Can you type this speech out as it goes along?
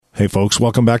Hey folks,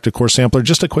 welcome back to Core Sampler.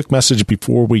 Just a quick message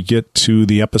before we get to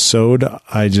the episode.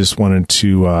 I just wanted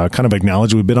to kind of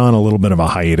acknowledge we've been on a little bit of a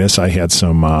hiatus. I had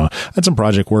some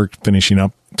project work finishing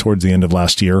up towards the end of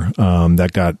last year. That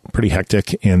got pretty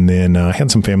hectic, and then had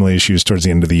some family issues towards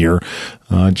the end of the year.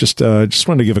 Just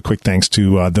wanted to give a quick thanks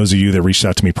to those of you that reached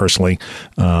out to me personally.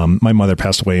 My mother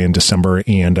passed away in December,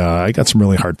 and I got some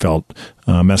really heartfelt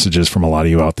messages from a lot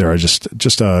of you out there. I just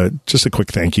a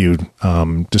quick thank you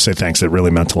to say thanks. It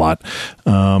really meant a lot.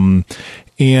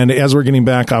 And as we're getting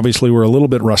back, obviously, we're a little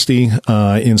bit rusty.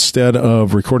 Instead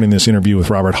of recording this interview with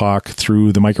Robert Haack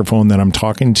through the microphone that I'm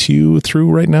talking to you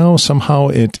through right now, somehow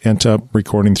it ended up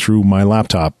recording through my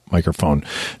laptop microphone.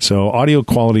 So audio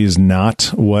quality is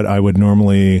not what I would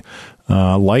normally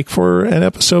like for an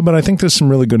episode, but I think there's some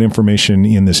really good information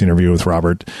in this interview with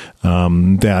Robert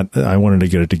that I wanted to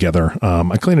get it together.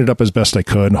 I cleaned it up as best I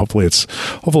could. Hopefully it's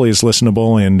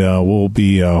listenable, and we'll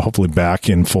be hopefully back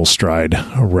in full stride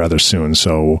rather soon.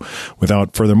 So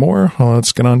without further more,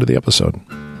 let's get on to the episode.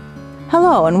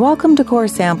 Hello, and welcome to Core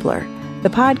Sampler, the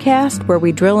podcast where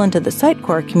we drill into the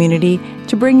Sitecore community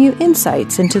to bring you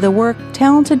insights into the work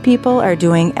talented people are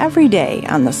doing every day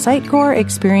on the Sitecore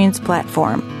Experience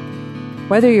platform.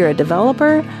 Whether you're a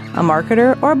developer, a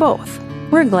marketer, or both,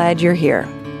 we're glad you're here.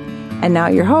 And now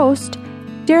your host,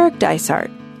 Derek Dysart.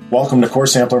 Welcome to Core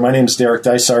Sampler. My name is Derek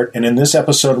Dysart, and in this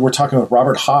episode, we're talking with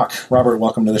Robert Haack. Robert,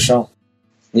 welcome to the show.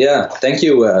 Yeah, thank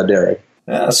you, Derek.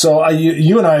 Yeah, so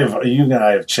you and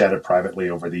I have chatted privately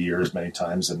over the years many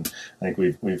times, and I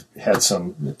think we've had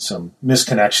some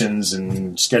misconnections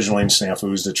and scheduling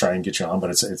snafus to try and get you on. But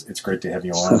it's great to have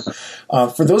you on.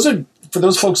 For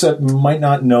those folks that might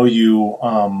not know you,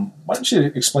 why don't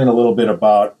you explain a little bit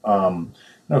about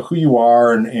who you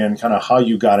are and kind of how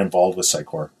you got involved with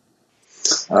Sitecore?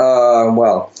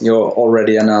 Well, you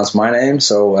already announced my name,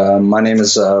 so my name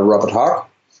is Robert Haack.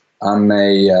 I'm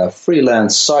a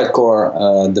freelance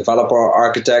Sitecore developer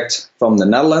architect from the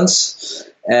Netherlands,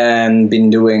 and been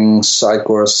doing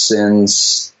Sitecore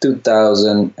since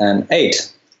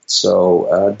 2008.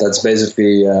 So that's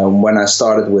basically when I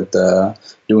started with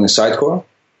doing Sitecore.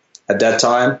 At that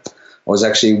time, I was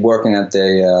actually working at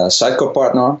a Sitecore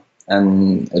partner,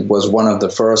 and it was one of the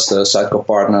first Sitecore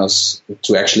partners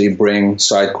to actually bring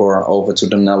Sitecore over to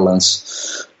the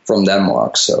Netherlands from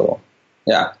Denmark. So,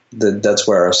 yeah, that's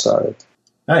where I started.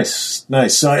 Nice.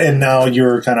 So, and now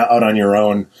you're kind of out on your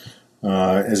own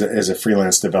as a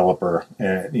freelance developer,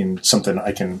 in something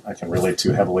I can relate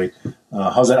to heavily.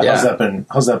 How's that been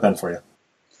for you?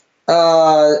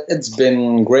 It's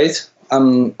been great.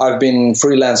 I've been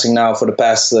freelancing now for the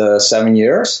past 7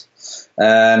 years,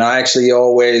 and I actually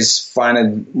always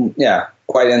find it,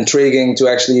 quite intriguing to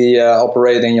actually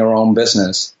operate in your own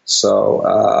business. So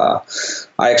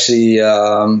I actually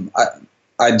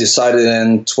I decided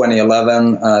in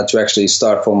 2011 to actually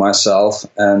start for myself,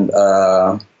 and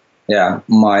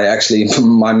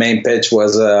my main pitch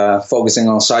was focusing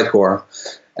on Sitecore.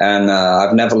 And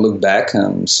I've never looked back.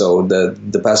 And so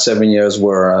the past 7 years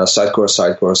were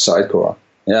Sitecore.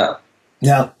 Yeah.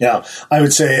 Yeah. I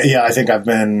would say, I think I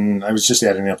was just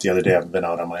adding up the other day. I've been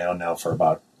out on my own now for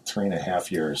about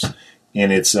 3.5 years.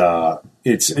 And it's I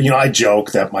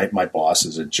joke that my boss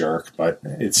is a jerk, but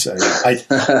it's, it's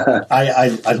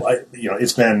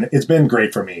been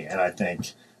great for me. And I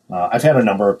think I've had a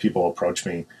number of people approach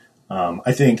me.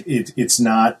 I think it's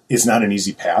not an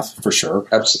easy path for sure.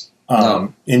 Absolutely.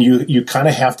 And you kind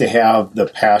of have to have the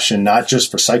passion, not just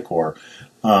for Sitecore,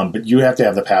 but you have to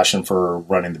have the passion for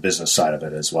running the business side of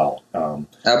it as well.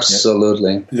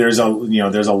 Absolutely. There's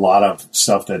a lot of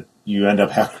stuff that you end up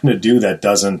having to do that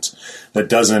doesn't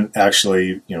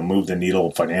actually, move the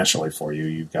needle financially for you.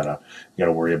 You gotta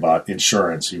worry about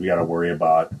insurance. You gotta worry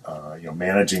about,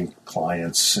 managing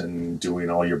clients and doing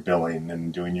all your billing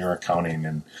and doing your accounting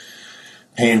and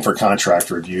paying for contract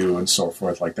review and so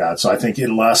forth like that. So I think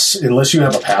unless you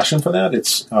have a passion for that,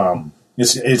 it's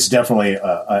definitely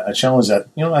a challenge that,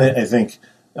 I think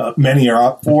many are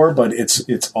up for, but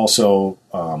it's also,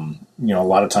 a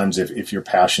lot of times if your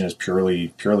passion is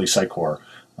purely Sitecore,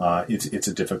 it's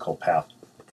a difficult path.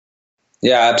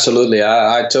 Yeah, absolutely.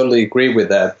 I totally agree with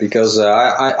that, because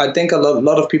I think a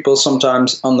lot of people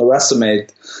sometimes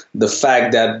underestimate the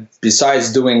fact that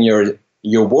besides doing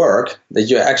your work, that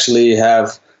you actually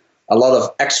have a lot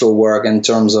of extra work in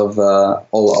terms of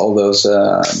all those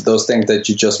things that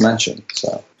you just mentioned.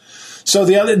 So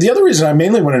the other reason I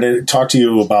mainly wanted to talk to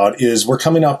you about is we're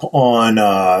coming up on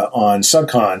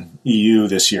SUGCON EU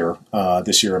this year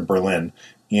in Berlin,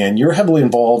 and you're heavily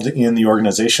involved in the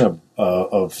organization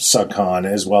of SUGCON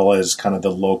as well as kind of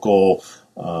the local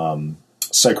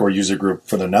Sitecore user group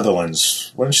for the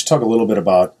Netherlands. Why don't you talk a little bit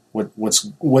about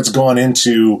what's gone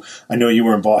into? I know you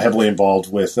were heavily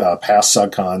involved with past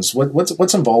SUGCONs.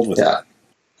 What's involved with that?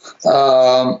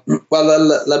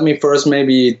 Well, let me first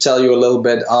maybe tell you a little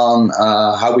bit on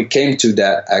how we came to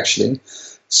that, actually.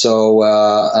 So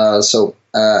as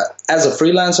a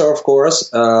freelancer, of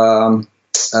course,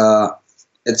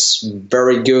 it's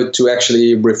very good to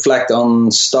actually reflect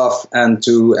on stuff and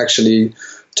to actually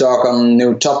talk on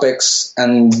new topics,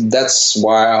 and that's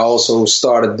why I also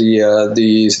started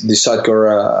the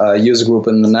Sitecore user group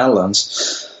in the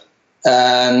Netherlands.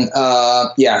 And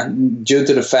due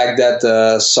to the fact that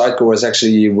Sitecore is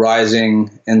actually rising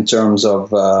in terms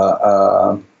of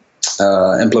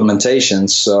implementation,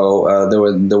 so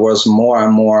there was more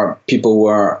and more people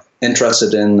were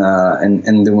interested in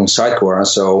doing Sitecore.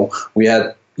 So we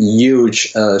had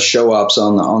huge show-ups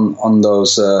on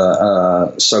those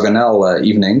SUGNL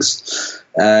evenings.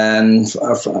 And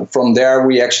from there,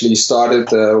 we actually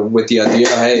started with the idea,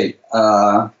 hey,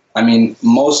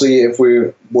 mostly if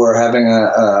we were having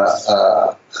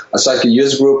a Sitecore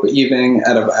user group evening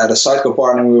at a Sitecore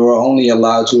partner, we were only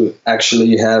allowed to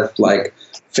actually have like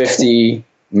 50,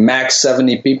 max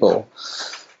 70 people.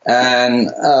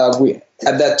 And we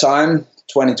at that time,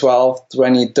 2012,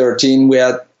 2013, we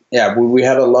had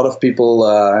a lot of people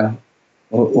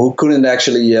who couldn't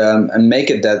actually make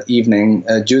it that evening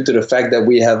due to the fact that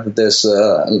we have this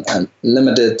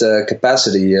limited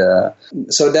capacity.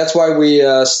 So that's why we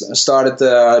started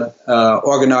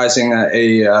organizing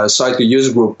a Sitecore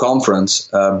user group conference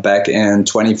back in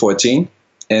 2014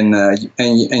 in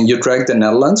Utrecht, the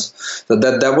Netherlands. So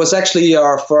that was actually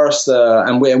our first,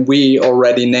 and we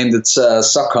already named it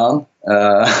SUGCON,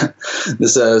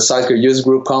 this Sitecore user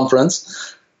group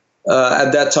conference.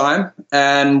 At that time,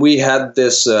 and we had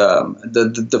this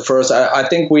the first. I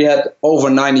think we had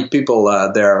over 90 people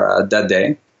there that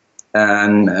day,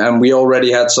 and we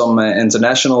already had some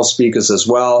international speakers as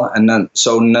well, and then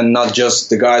not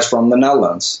just the guys from the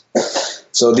Netherlands.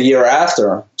 So the year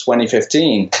after,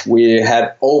 2015, we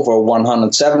had over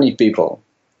 170 people.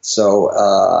 So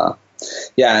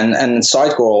and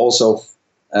Sitecore also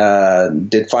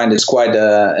did find it quite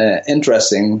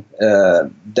interesting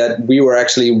that we were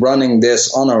actually running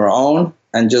this on our own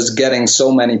and just getting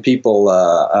so many people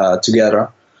together,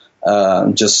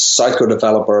 just Sitecore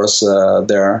developers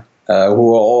there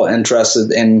who are all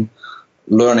interested in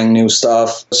learning new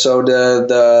stuff. So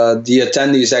the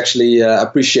attendees actually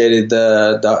appreciated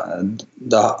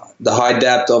the high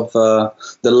depth of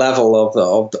the level of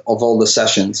all the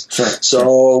sessions. Sure.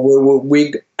 So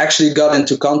we actually got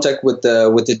into contact with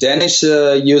the Danish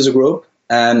user group,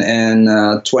 and in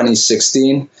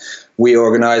 2016 we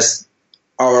organized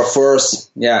our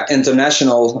first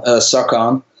international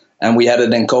SUGCON, and we had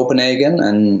it in Copenhagen,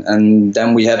 and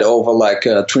then we had over like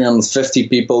 350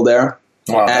 people there.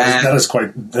 Wow, that is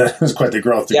quite the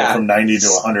growth to go from 90 to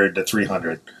 100 to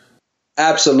 300.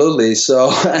 Absolutely.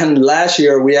 So, and last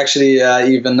year we actually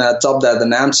even topped that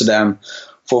in Amsterdam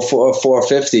for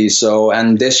 450. So,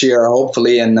 and this year,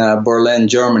 hopefully in Berlin,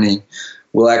 Germany,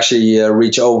 we'll actually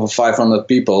reach over 500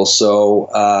 people. So,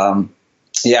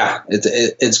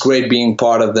 it's great being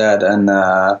part of that. And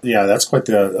that's quite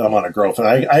the amount of growth. And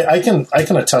I can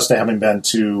attest to having been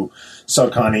to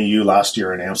SUGCON EU last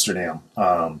year in Amsterdam.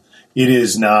 It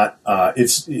is not.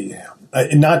 It's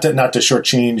not to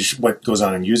shortchange what goes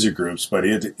on in user groups, but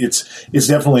it's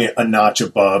definitely a notch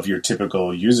above your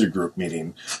typical user group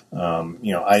meeting.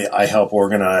 I help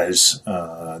organize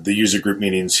the user group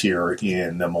meetings here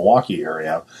in the Milwaukee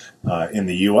area in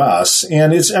the U.S.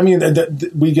 And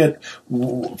we get,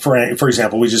 for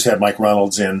example, we just had Mike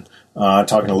Reynolds in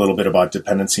talking a little bit about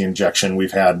dependency injection.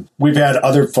 We've had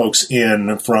other folks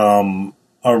in from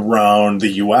around the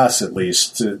U.S. at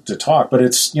least to talk, but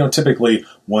it's typically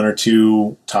one or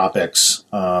two topics.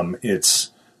 It's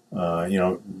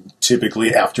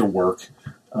typically after work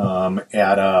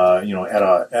at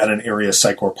an area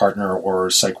Sitecore partner or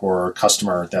Sitecore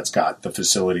customer that's got the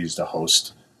facilities to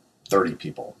host 30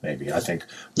 people, maybe. I think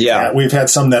we've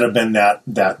had some that have been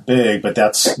that big, but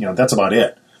that's about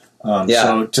it.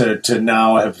 So to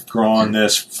now have grown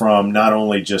this from not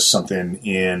only just something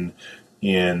in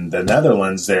the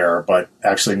Netherlands there, but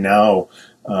actually now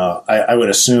I would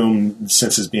assume,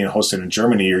 since it's being hosted in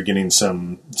Germany, you're getting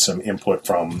some input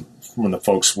from the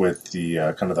folks with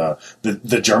the kind of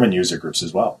the German user groups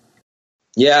as well.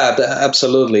 Yeah,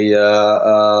 absolutely.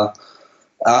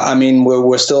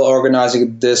 We're still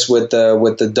organizing this with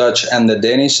the Dutch and the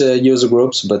Danish user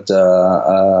groups, but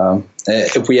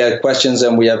if we had questions,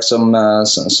 and we have some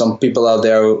people out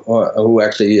there who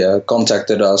actually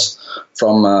contacted us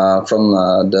from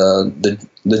the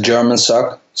German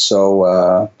SUG.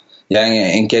 So yeah,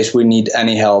 in case we need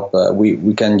any help,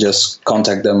 we can just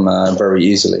contact them very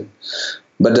easily.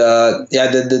 But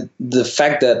the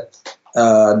fact that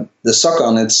the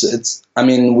SOCCON, it's I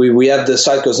mean, we have the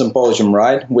Sitecore Symposium,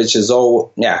 right, which is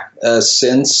all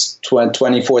since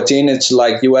 2014 it's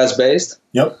like US based.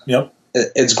 Yep.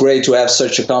 It's great to have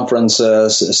such a conference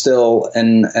still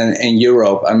in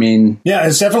Europe. I mean, yeah,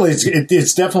 it's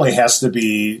definitely has to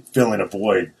be filling a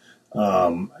void.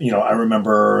 I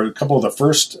remember a couple of the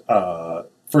first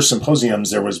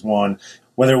symposiums. There was one,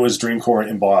 whether it was Dreamcore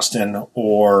in Boston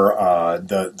or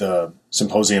the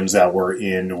symposiums that were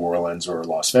in New Orleans or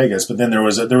Las Vegas. But then there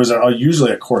was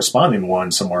usually a corresponding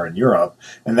one somewhere in Europe,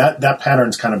 and that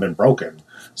pattern's kind of been broken.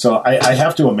 So I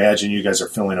have to imagine you guys are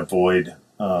filling a void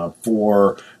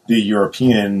for the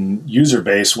European user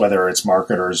base, whether it's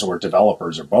marketers or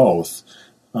developers or both.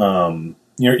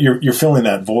 You're filling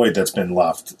that void that's been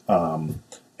left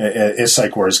as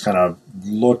Sitecore has kind of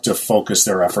looked to focus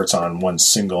their efforts on one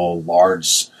single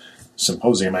large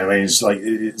symposium. I mean, it's like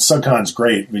SUGCON's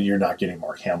great, but you're not getting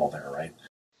Mark Hamill there, right?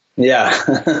 Yeah,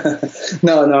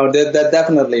 no, that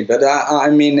definitely. But I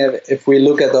mean, if we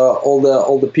look at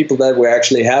all the people that we're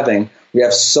actually having, we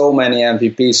have so many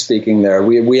MVPs speaking there.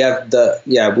 We have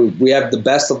the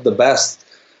best of the best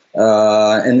in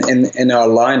our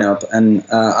lineup, and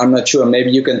I'm not sure.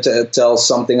 Maybe you can tell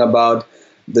something about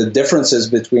the differences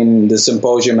between the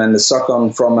symposium and the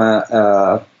SOCCON from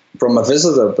a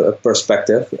visitor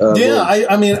perspective.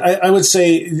 I would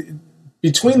say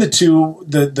between the two,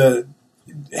 the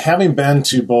having been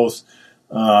to both,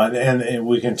 and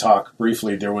we can talk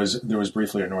briefly. There was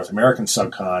briefly a North American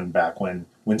SUGCON back when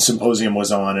Symposium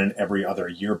was on an every other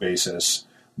year basis.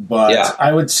 But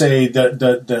I would say that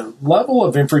the level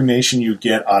of information you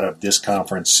get out of this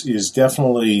conference is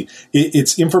definitely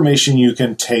it's information you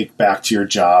can take back to your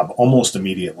job almost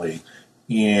immediately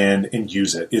and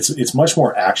use it. It's much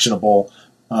more actionable.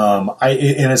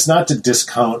 And it's not to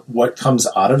discount what comes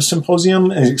out of Symposium,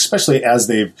 especially as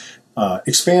they've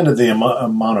expanded the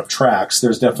amount of tracks.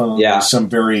 There's definitely some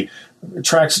very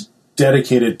tracks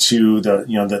dedicated to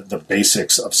the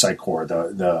basics of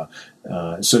Sitecore,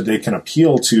 so they can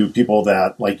appeal to people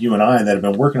that like you and I that have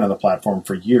been working on the platform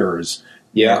for years,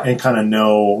 and kind of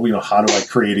know how do I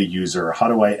create a user, how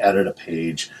do I edit a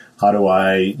page, how do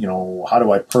I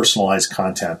personalize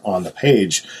content on the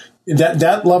page.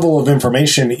 That level of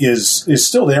information is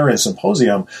still there in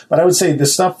Symposium, but I would say the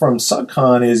stuff from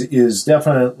SUGCON is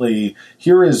definitely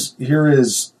here is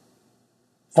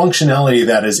functionality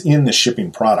that is in the shipping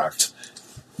product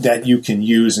that you can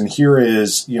use, and here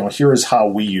is how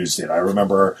we used it. I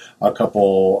remember a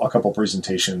couple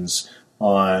presentations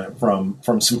from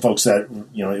some folks that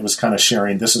it was kind of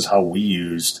sharing. This is how we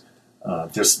used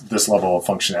this level of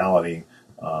functionality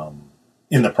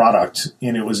in the product,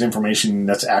 and it was information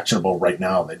that's actionable right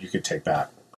now that you could take back.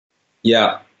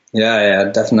 Yeah,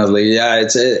 definitely. Yeah,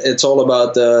 it's all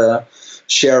about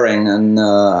sharing and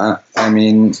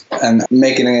and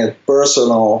making it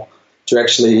personal to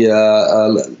actually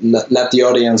let the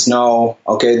audience know,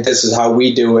 okay, this is how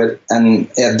we do it. And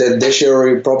this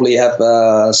year we probably have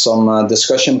some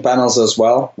discussion panels as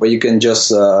well, where you can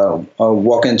just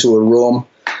walk into a room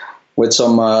with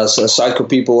some Sitecore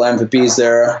people, MVPs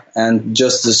there, and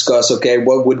just discuss, okay,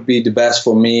 what would be the best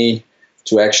for me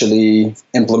to actually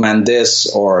implement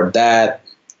this or that,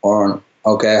 or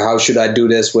okay, how should I do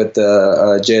this with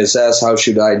JSS? How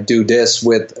should I do this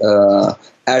with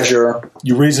Azure?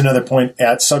 You raise another point.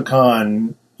 At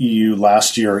SUGCON EU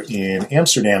last year in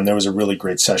Amsterdam, there was a really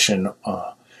great session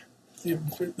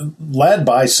led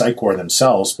by Sitecore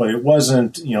themselves, but it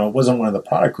wasn't one of the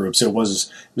product groups. It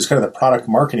was kind of the product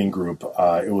marketing group.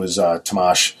 It was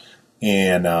Tomasz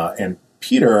and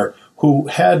Peter, who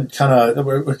had kind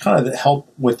of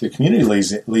help with the community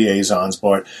liaisons,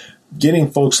 but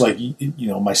getting folks like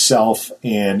myself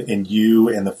and you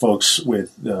and the folks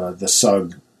with the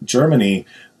SUG Germany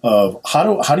of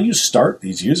how do you start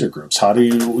these user groups? How do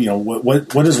you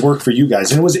what does work for you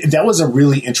guys? And that was a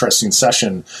really interesting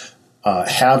session.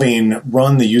 Having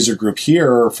run the user group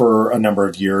here for a number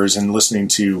of years and listening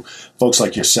to folks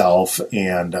like yourself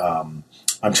and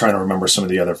I'm trying to remember some of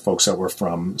the other folks that were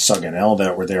from SUG-NL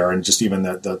that were there, and just even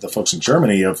the folks in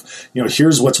Germany of,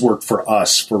 here's what's worked for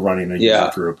us for running a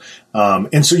user group.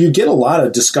 And so you get a lot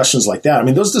of discussions like that. I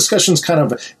mean, those discussions kind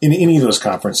of in any of those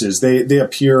conferences, they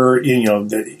appear in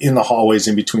the hallways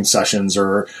in between sessions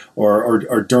or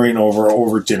during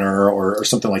over dinner or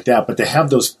something like that. But they have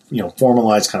those,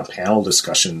 formalized kind of panel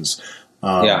discussions.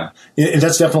 And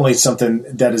that's definitely something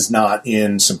that is not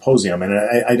in Symposium. And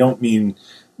I don't mean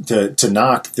to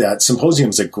knock that Symposium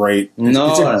is a great.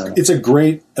 It's a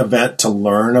great event to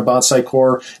learn about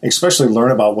Sitecore, especially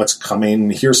learn about what's coming.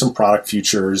 Hear some product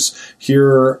futures.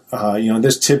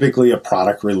 There's typically a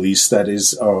product release that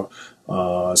is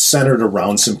centered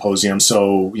around Symposium.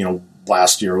 So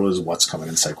last year was what's coming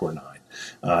in Sitecore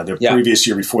 9. The previous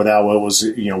year before that was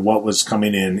what was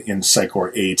coming in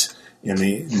Sitecore 8 in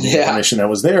the definition that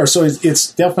was there. So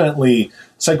it's definitely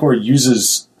Sitecore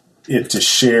uses it to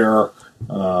share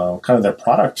kind of their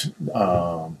product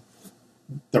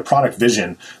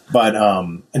vision, but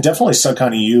and definitely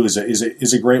SUGCON EU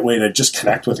is a great way to just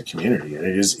connect with the community.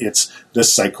 It's the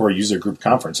Sitecore user group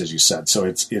conference, as you said. So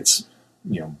it's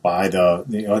by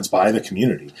the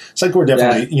community. Sitecore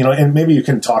definitely, and maybe you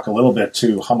can talk a little bit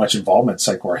to how much involvement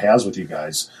Sitecore has with you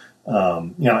guys. I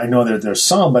know that there's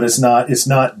some, but it's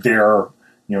not their,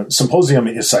 Symposium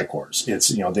is Sitecore's. It's,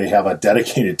 they have a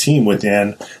dedicated team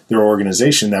within their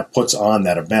organization that puts on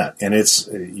that event. And it's,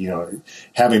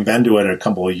 having been to it a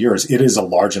couple of years, it is a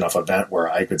large enough event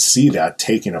where I could see that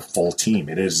taking a full team.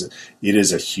 It is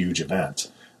a huge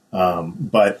event.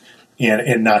 But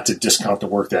not to discount the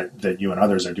work that you and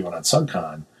others are doing on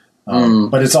SUGCON.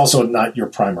 But it's also not your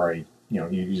primary, you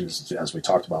as we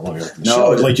talked about earlier.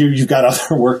 You've got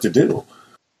other work to do.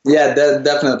 Yeah,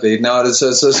 definitely. No,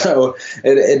 so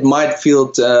it might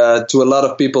feel to a lot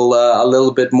of people a little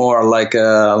bit more like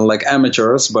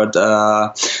amateurs, but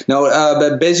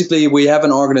but basically we have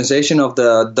an organization of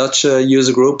the Dutch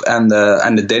user group and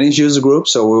the Danish user group.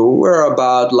 So we're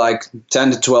about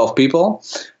 10 to 12 people,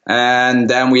 and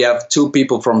then we have 2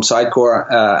 people from Sitecore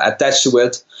attached to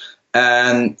it,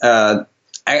 and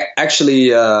actually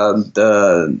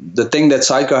the thing that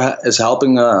Sitecore is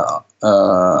helping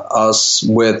us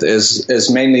with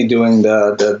is mainly doing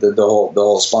the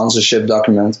whole sponsorship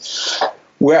document.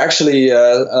 We're actually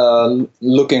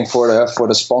looking for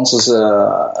the sponsors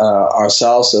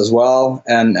ourselves as well,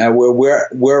 and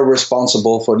we're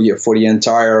responsible for the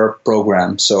entire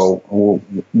program. So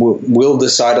we'll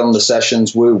decide on the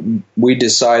sessions. We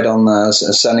decide on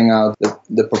sending out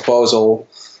the proposal,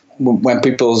 when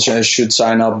people should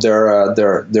sign up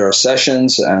their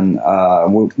sessions, and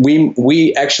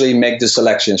we actually make the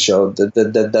selection. So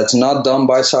that's not done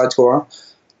by Sitecore,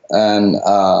 and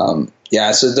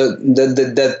so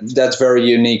that's very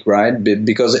unique, right?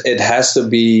 Because it has to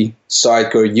be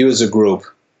Sitecore user group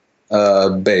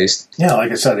based. Yeah,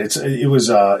 like I said, it was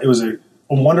a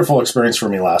wonderful experience for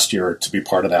me last year to be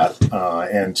part of that,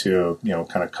 and to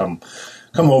kind of come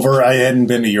over. I hadn't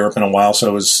been to Europe in a while, so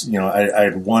it was,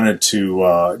 I wanted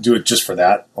to do it just for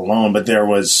that alone. But there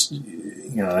was,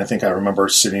 I think I remember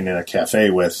sitting in a cafe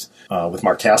with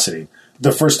Mark Cassidy.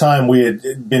 The first time we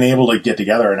had been able to get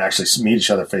together and actually meet each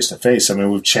other face to face. I mean,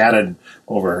 we've chatted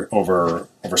over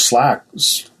Slack,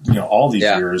 all these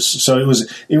years. So it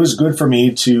was good for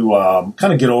me to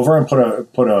kind of get over and put a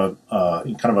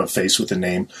kind of a face with the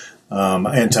name.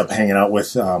 I ended up hanging out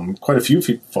with quite a few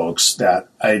folks that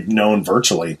I'd known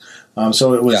virtually.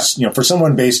 So it was, for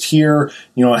someone based here,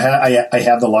 I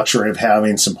have the luxury of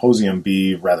having Symposium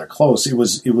be rather close. It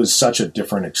was such a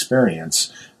different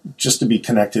experience just to be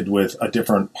connected with a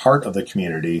different part of the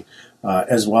community,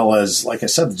 as well as, like I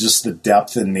said, just the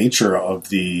depth and nature of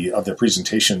the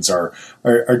presentations are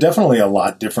definitely a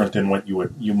lot different than what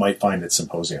you might find at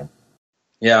Symposium.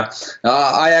 Yeah,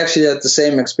 I actually had the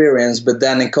same experience, but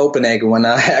then in Copenhagen when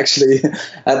I actually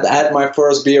had my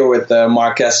first beer with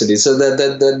Mark Cassidy. So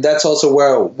that's also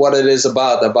what it is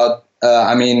about.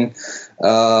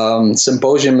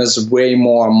 Symposium is way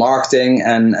more marketing,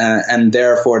 and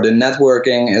therefore the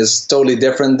networking is totally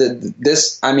different.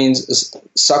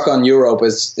 SUGCON Europe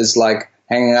is like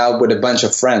hanging out with a bunch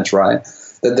of friends, right?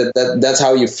 That's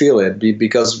how you feel it,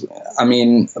 because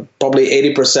probably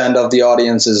 80% of the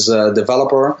audience is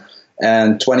developer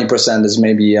and 20% is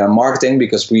maybe marketing,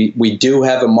 because we do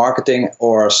have a marketing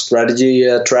or strategy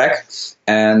track,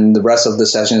 and the rest of the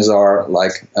sessions are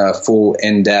like full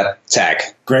in-depth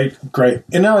tech. Great.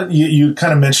 And now you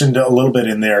kind of mentioned a little bit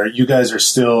in there, you guys are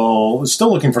still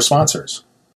looking for sponsors.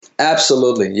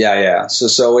 Absolutely, yeah.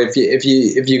 So if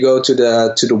you go to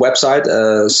the website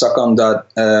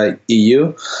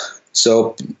SUGCON.eu,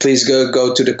 so please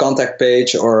go to the contact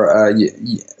page, or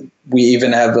we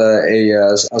even have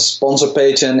a sponsor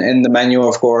page in the menu,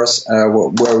 of course,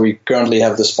 where we currently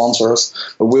have the sponsors.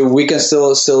 But we can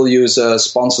still use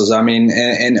sponsors.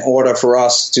 In order for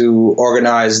us to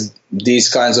organize these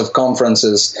kinds of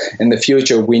conferences in the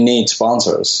future, we need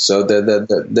sponsors. So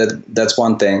that's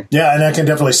one thing. Yeah, and I can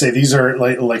definitely say these are,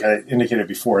 like I indicated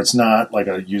before, it's not like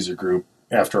a user group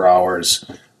after hours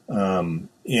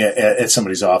at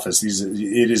somebody's office.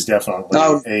 It is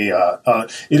definitely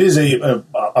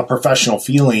a professional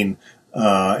feeling.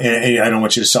 And I don't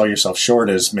want you to sell yourself short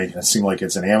as making it seem like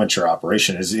it's an amateur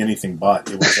operation. It's anything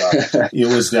but. It was it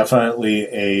was definitely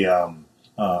a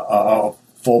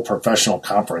full professional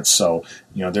conference. So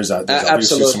there's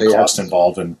obviously some cost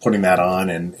involved in putting that on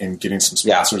and getting some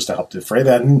sponsors to help defray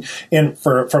that. And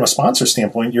from a sponsor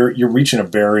standpoint, you're reaching a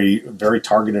very, very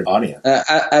targeted audience.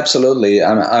 Absolutely.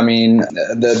 I mean,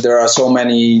 there are so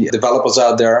many developers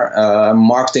out there,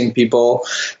 marketing people.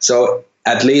 So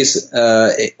at least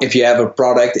if you have a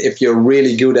product, if you're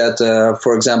really good at,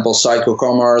 for example, Sitecore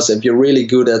Commerce, if you're really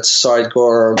good at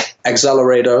Sitecore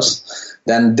accelerators,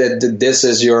 then this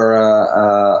is your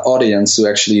audience to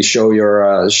actually show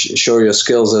your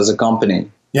skills as a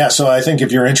company. Yeah, so I think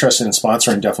if you're interested in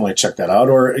sponsoring, definitely check that out.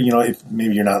 Or if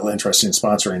maybe you're not interested in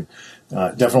sponsoring,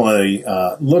 definitely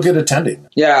look at attending.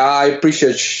 Yeah, I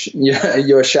appreciate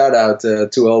your shout out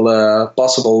to all the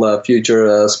possible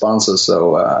future sponsors.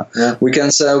 So we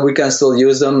can still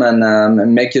use them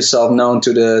and make yourself known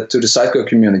to the Sitecore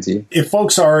community. If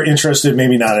folks are interested,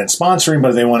 maybe not in sponsoring,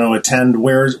 but they want to attend,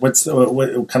 what's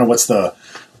the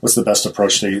best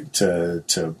approach to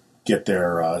get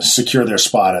secure their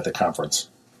spot at the conference?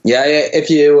 Yeah,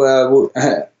 if you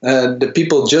the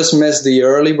people just missed the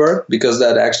early bird because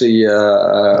that actually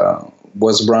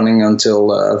was running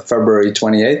until February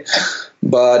 28th,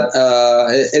 but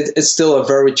it's still a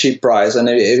very cheap price. And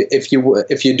if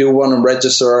you do want to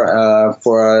register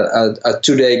for a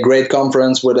 2-day great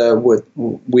conference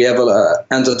we have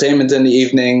entertainment in the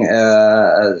evening,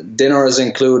 dinner is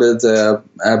included,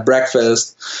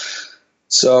 breakfast,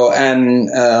 so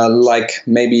and like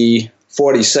maybe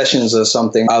 40 sessions or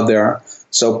something out there.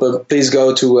 So please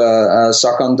go to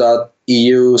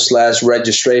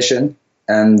socon.eu/registration,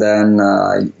 and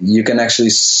then you can actually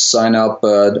sign up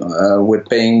with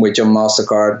paying with your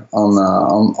MasterCard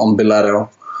on Biletto,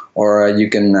 or you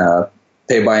can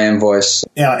pay by invoice.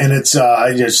 Yeah, and it's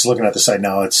just looking at the site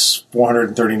now, it's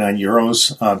 439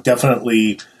 euros.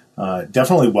 Definitely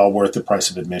well worth the price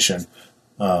of admission.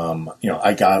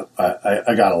 I got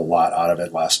a lot out of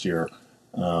it last year.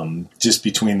 Just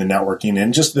between the networking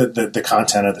and just the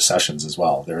content of the sessions as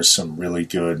well. There's some really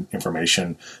good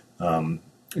information.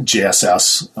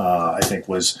 JSS, I think,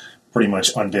 was pretty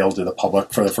much unveiled to the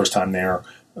public for the first time there.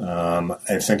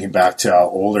 And thinking back to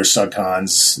older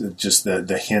SUGCONs, just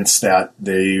the hints that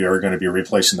they are going to be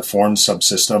replacing the Forms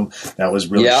subsystem that was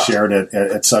really shared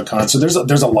at SUGCON. So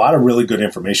there's a lot of really good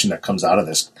information that comes out of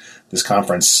this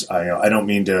conference. I don't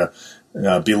mean to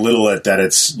belittle it that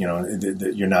it's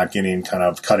that you're not getting kind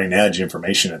of cutting edge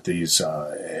information at this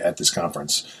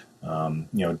conference.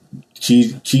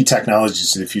 Key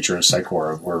technologies to the future of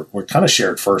Sitecore were kind of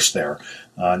shared first there.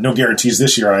 No guarantees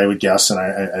this year, I would guess, and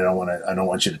I don't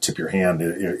want you to tip your hand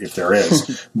if there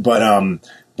is, but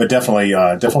definitely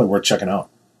worth checking out.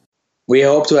 We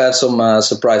hope to have some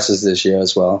surprises this year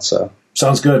as well. So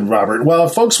sounds good, Robert. Well,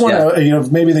 if folks want to,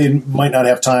 maybe they might not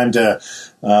have time to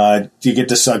get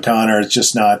to SUGCON, or it's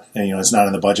just not, it's not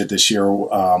in the budget this year.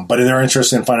 But if they're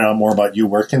interested in finding out more about you,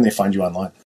 where can they find you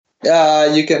online?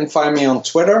 You can find me on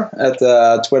Twitter at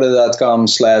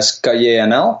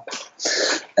twitter.com/KayeNL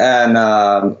and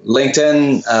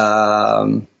LinkedIn.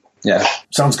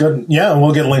 Sounds good. Yeah, and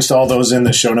we'll get links to all those in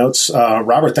the show notes.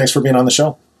 Robert, thanks for being on the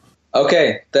show.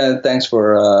 Okay, thanks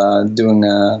for doing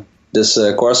this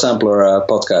Core Sampler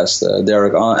podcast,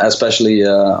 Derek, especially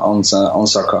on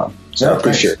SUGCON. So I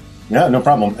appreciate it. Yeah, no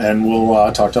problem. And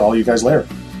we'll talk to all you guys later.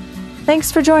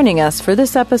 Thanks for joining us for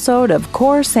this episode of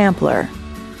Core Sampler.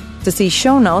 To see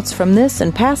show notes from this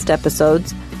and past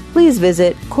episodes, please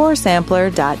visit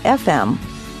coresampler.fm.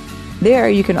 There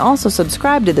you can also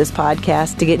subscribe to this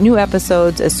podcast to get new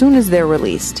episodes as soon as they're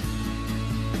released.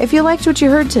 If you liked what you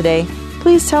heard today,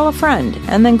 please tell a friend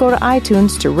and then go to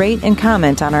iTunes to rate and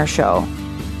comment on our show.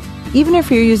 Even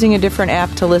if you're using a different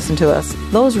app to listen to us,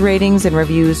 those ratings and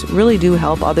reviews really do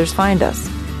help others find us.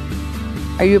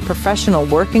 Are you a professional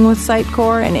working with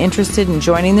Sitecore and interested in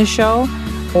joining the show?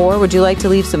 Or would you like to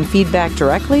leave some feedback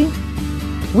directly?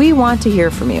 We want to hear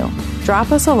from you.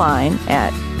 Drop us a line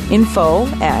at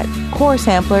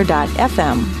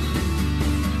info@coresampler.fm.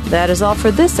 That is all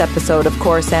for this episode of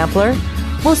Core Sampler.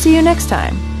 We'll see you next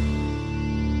time.